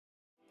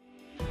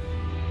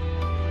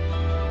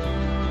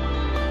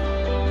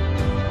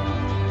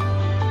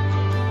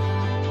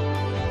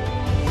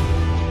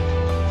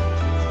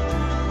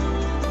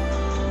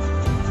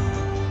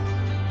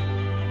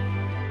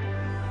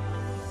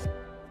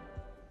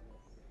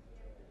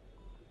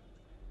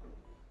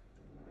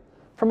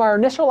From our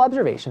initial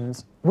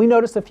observations, we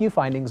noticed a few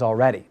findings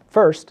already.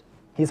 First,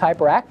 he's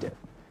hyperactive.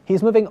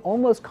 He's moving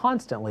almost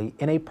constantly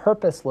in a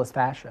purposeless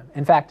fashion.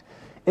 In fact,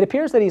 it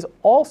appears that he's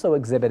also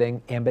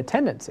exhibiting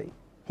ambitendency.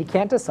 He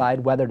can't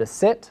decide whether to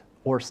sit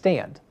or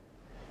stand.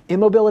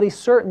 Immobility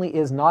certainly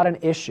is not an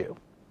issue.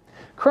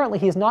 Currently,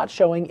 he's not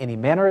showing any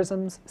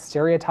mannerisms,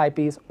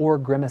 stereotypies, or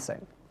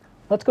grimacing.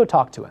 Let's go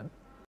talk to him.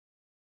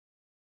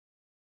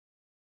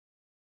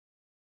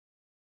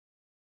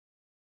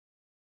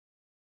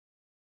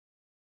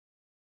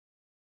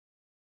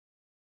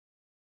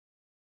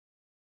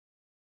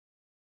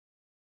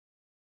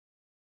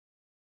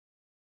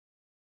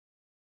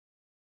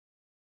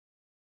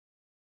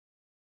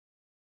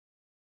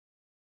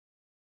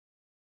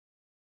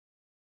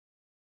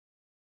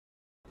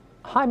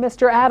 Hi,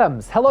 Mr.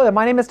 Adams. Hello,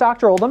 my name is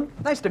Dr. Oldham.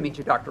 Nice to meet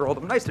you, Dr.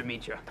 Oldham. Nice to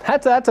meet you.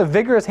 That's a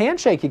vigorous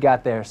handshake you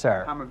got there,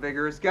 sir. I'm a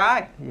vigorous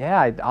guy.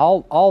 Yeah,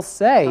 I'll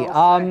say.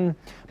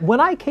 When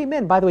I came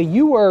in, by the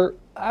way,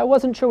 I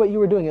wasn't sure what you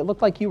were doing. It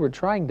looked like you were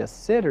trying to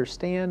sit or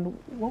stand.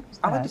 What was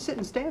that? I like to sit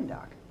and stand,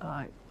 Doc.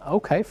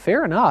 Okay,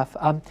 fair enough.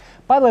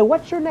 By the way,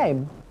 what's your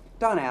name?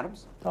 Don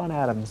Adams. Don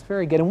Adams,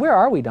 very good. And where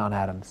are we, Don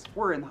Adams?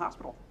 We're in the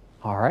hospital.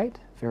 All right,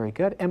 very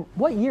good. And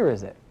what year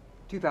is it?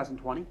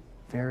 2020.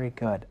 Very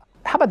good.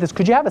 How about this?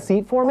 Could you have a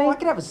seat for me? Oh, I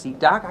could have a seat,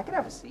 Doc. I could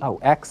have a seat. Oh,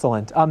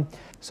 excellent.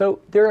 So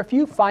there are a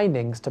few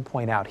findings to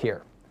point out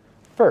here.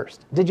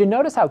 First, did you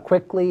notice how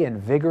quickly and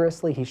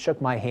vigorously he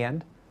shook my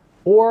hand?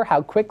 Or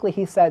how quickly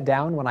he sat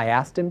down when I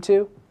asked him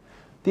to?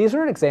 These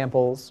are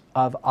examples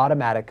of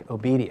automatic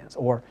obedience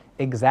or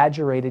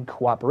exaggerated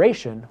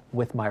cooperation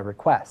with my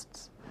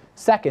requests.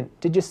 Second,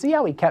 did you see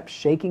how he kept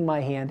shaking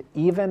my hand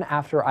even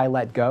after I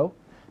let go?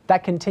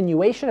 That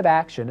continuation of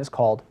action is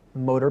called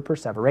motor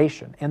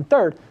perseveration. And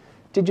third,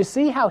 did you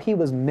see how he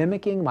was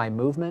mimicking my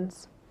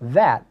movements?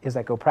 That is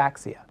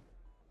echopraxia.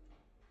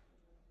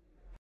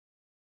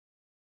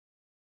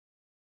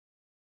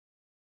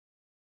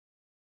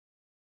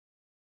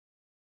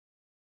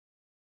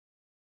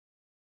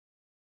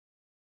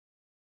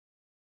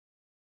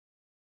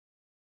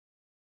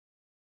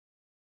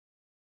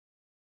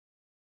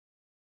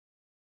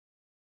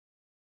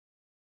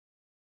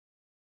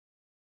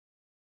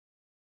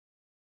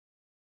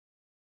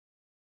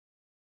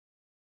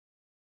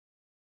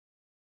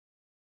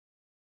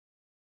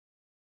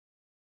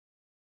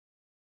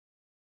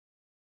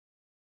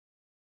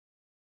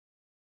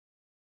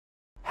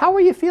 How are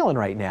you feeling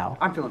right now?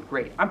 I'm feeling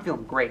great. I'm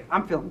feeling great.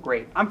 I'm feeling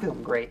great. I'm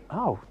feeling great.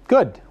 Oh,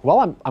 good.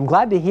 Well, I'm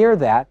glad to hear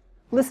that.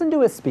 Listen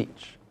to his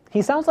speech.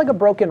 He sounds like a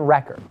broken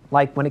record,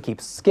 like when it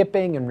keeps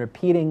skipping and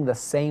repeating the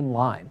same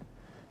line.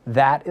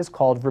 That is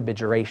called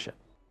verbigeration.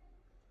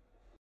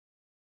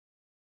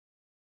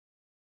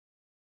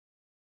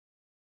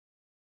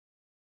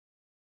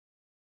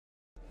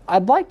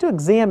 I'd like to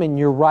examine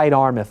your right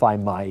arm if I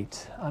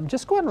might.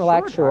 Just go ahead and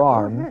relax your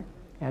arm.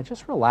 Yeah,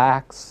 just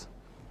relax.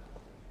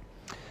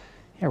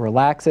 Yeah,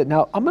 relax it.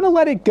 Now, I'm going to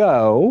let it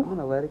go. I'm going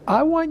to let it go.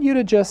 I want you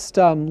to just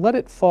let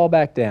it fall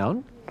back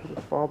down. Let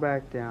it fall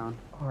back down.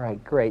 All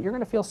right, great. You're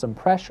going to feel some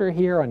pressure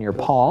here on your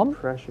palm.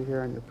 Pressure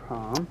here on your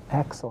palm.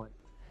 Excellent.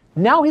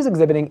 Now he's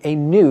exhibiting a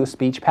new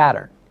speech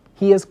pattern.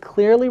 He is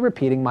clearly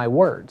repeating my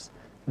words.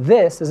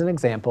 This is an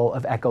example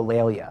of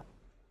echolalia.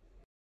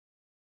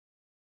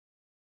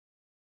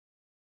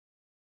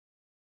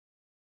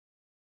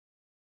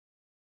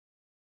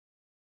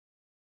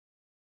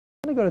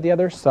 I'm going to go to the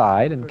other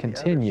side and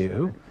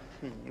continue.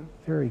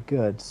 Very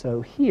good.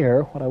 So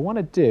here, what I want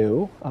to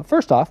do,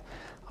 first off,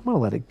 I'm going to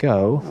let it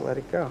go. I'm going to let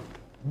it go.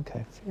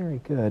 Okay, very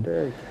good.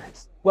 Very good.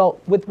 Well,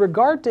 with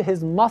regard to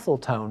his muscle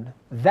tone,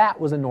 that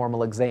was a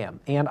normal exam,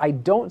 and I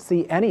don't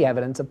see any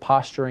evidence of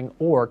posturing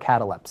or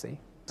catalepsy.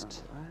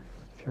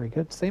 Very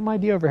good. Same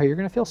idea over here. You're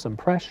going to feel some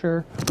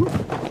pressure.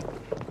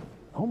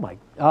 Oh my.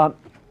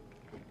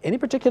 Any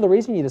particular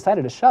reason you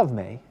decided to shove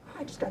me?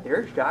 I just got the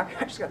urge, Doc.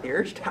 I just got the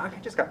urge, Doc.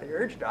 I just got the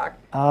urge, Doc.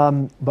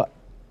 But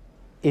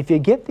if you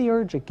get the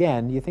urge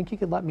again, do you think you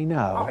could let me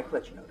know? Oh, I can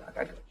let you know, Doc.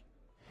 I can let you know.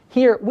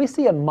 Here, we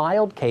see a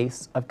mild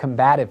case of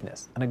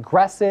combativeness, an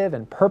aggressive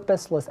and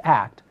purposeless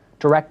act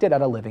directed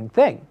at a living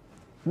thing,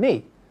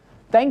 me.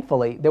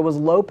 Thankfully, there was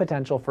low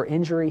potential for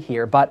injury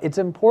here, but it's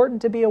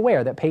important to be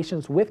aware that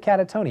patients with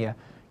catatonia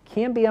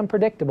can be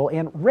unpredictable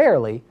and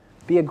rarely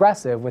be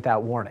aggressive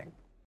without warning.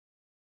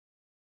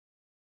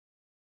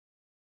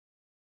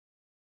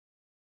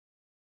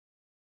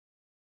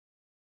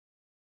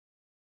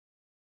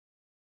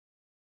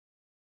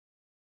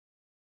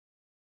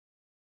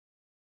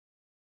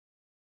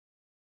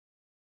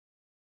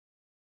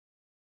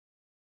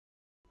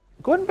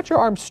 Go ahead and put your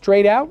arms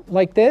straight out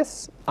like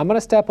this. I'm going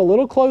to step a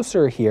little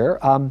closer here.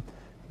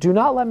 Do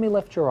not let me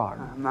lift your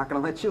arm. I'm not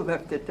going to let you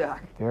lift it,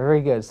 Doc.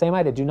 Very good. Same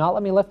idea. Do not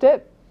let me lift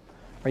it.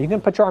 Or you can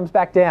put your arms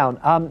back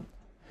down.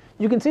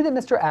 You can see that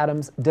Mr.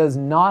 Adams does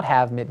not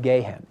have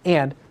mid-Gehen.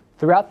 And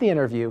throughout the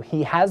interview,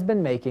 he has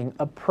been making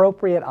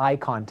appropriate eye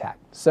contact.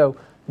 So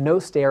no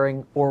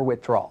staring or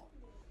withdrawal.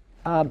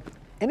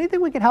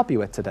 Anything we can help you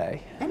with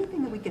today?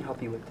 Anything that we can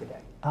help you with today?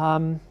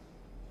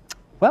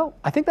 Well,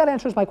 I think that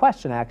answers my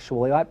question,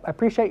 actually. I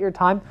appreciate your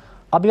time.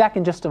 I'll be back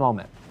in just a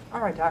moment.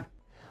 All right, Doc.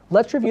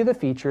 Let's review the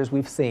features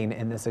we've seen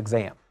in this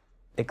exam.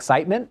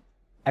 Excitement,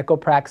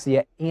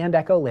 echopraxia, and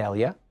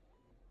echolalia,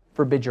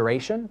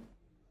 forbiduration,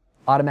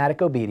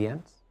 automatic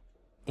obedience,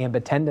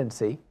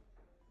 ambitendency,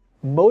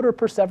 motor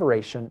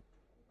perseveration,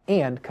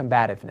 and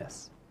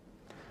combativeness.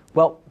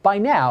 Well, by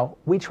now,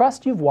 we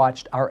trust you've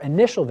watched our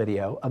initial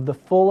video of the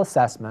full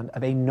assessment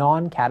of a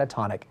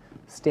non-catatonic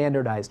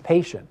standardized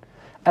patient,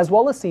 as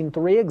well as seen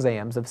 3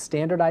 exams of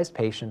standardized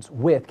patients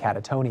with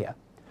catatonia.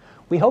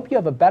 We hope you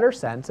have a better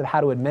sense of how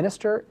to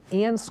administer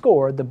and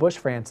score the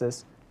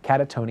Bush-Francis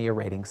Catatonia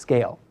Rating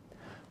Scale.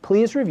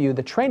 Please review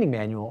the training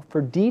manual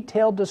for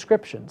detailed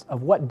descriptions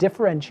of what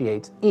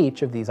differentiates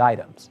each of these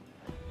items.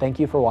 Thank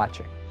you for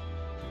watching.